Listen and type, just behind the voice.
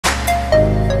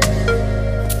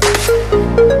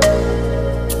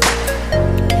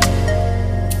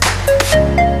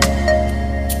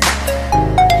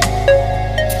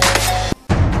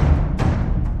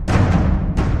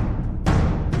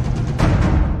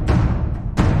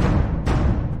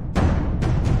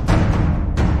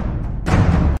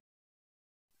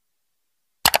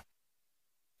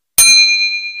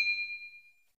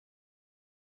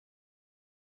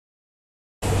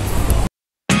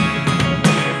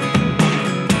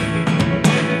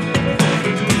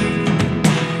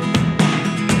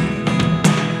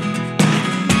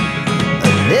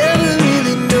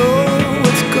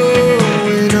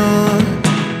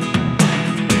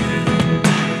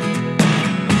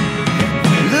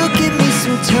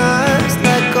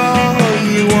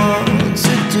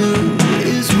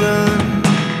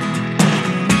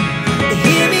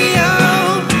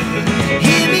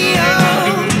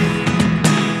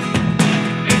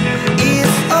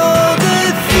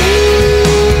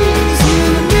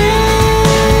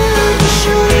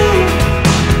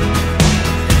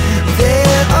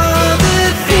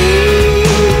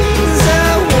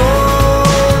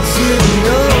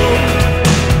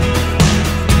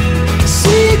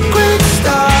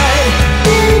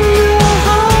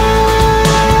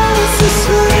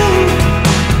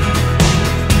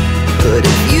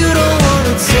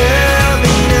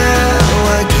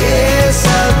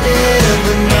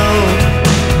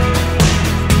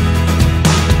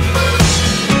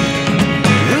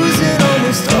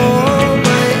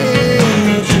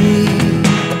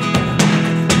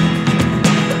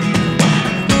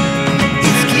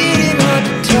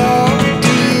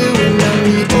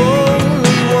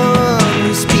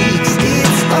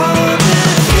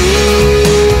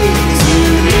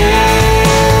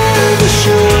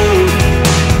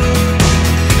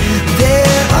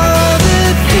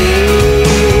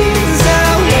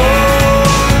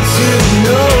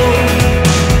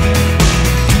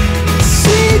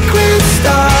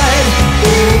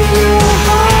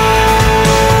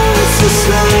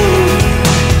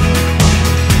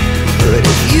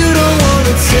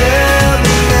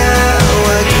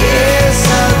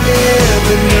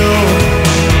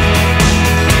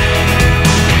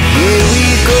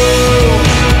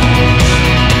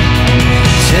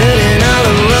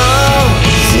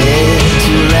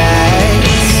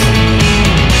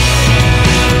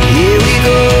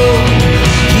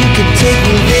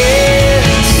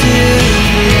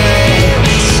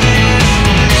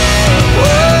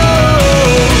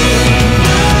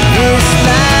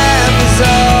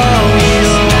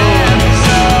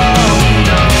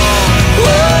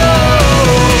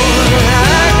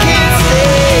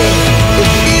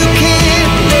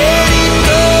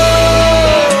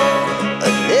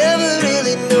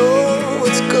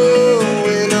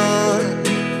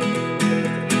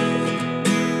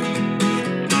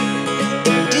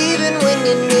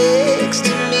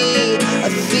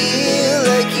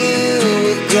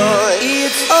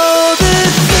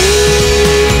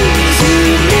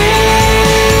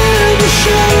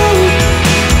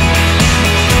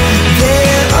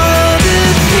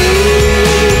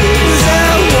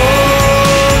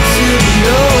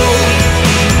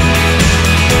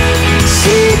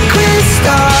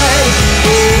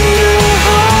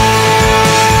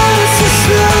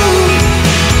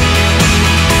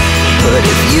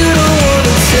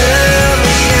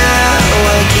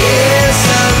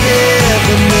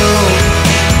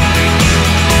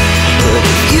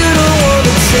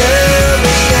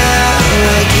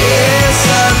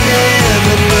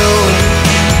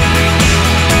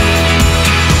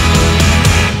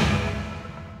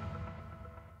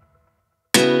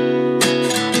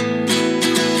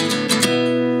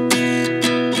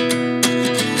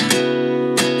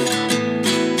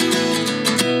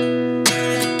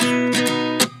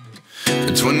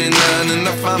29 and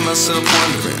I find myself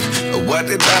wondering, what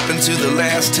did happen to the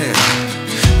last 10?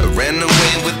 I ran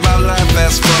away with my life,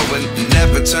 fast forward,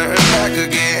 never turn back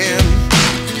again.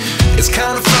 It's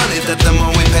kind of funny that the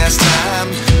more we pass time,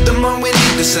 the more we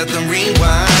need to set them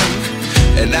rewind.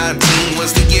 And 19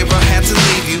 was the year I had to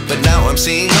leave you, but now I'm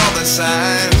seeing all the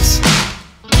signs.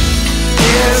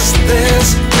 Is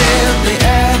this really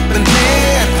happening?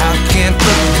 I can't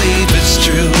believe it's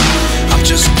true. I'm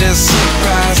just as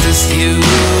surprised as you.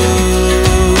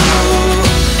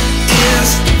 Is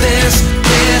this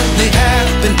really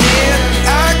happening?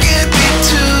 I can't be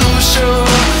too sure,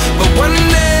 but one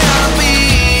day I'll be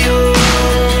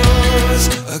yours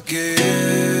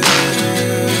again.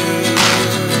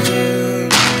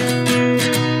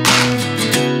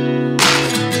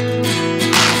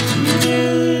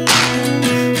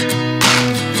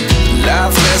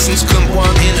 Life lessons come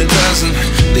one in a dozen,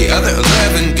 the other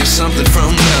 11 get something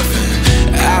from nothing.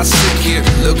 I sit here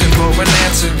looking for an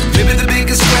answer. Maybe the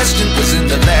biggest question was in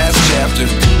the last chapter.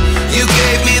 You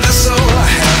gave me the soul I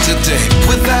have today.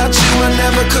 Without you I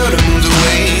never could have moved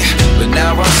away. But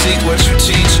now I see what you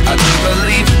teach. I do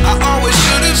believe I always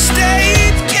should have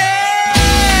stayed.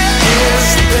 Yeah. Is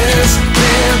this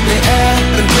really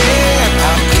happening?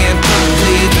 I can't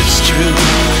believe it's true.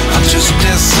 I'm just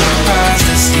as surprised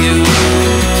as you.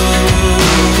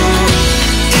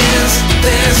 Is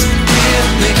this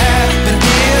really happening?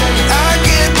 I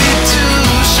can't be too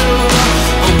sure,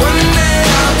 but one day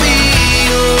I'll be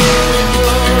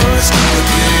yours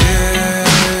again.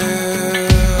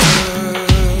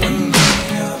 One day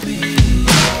I'll be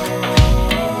yours.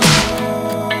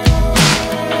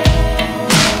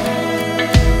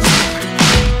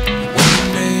 One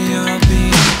day I'll be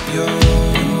yours.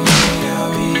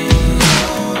 I'll be yours.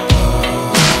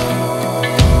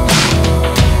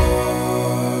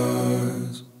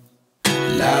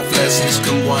 Life lessons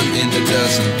come one in a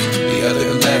dozen, the other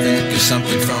 11 give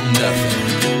something from nothing.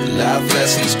 Life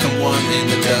lessons come one in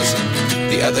a dozen,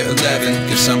 the other 11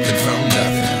 give something from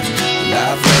nothing.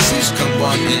 Life lessons come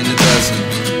one in a dozen,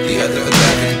 the other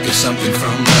 11 give something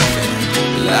from nothing.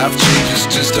 Life changes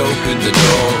just open the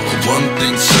door. One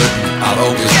thing's certain, I'll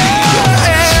always be yours.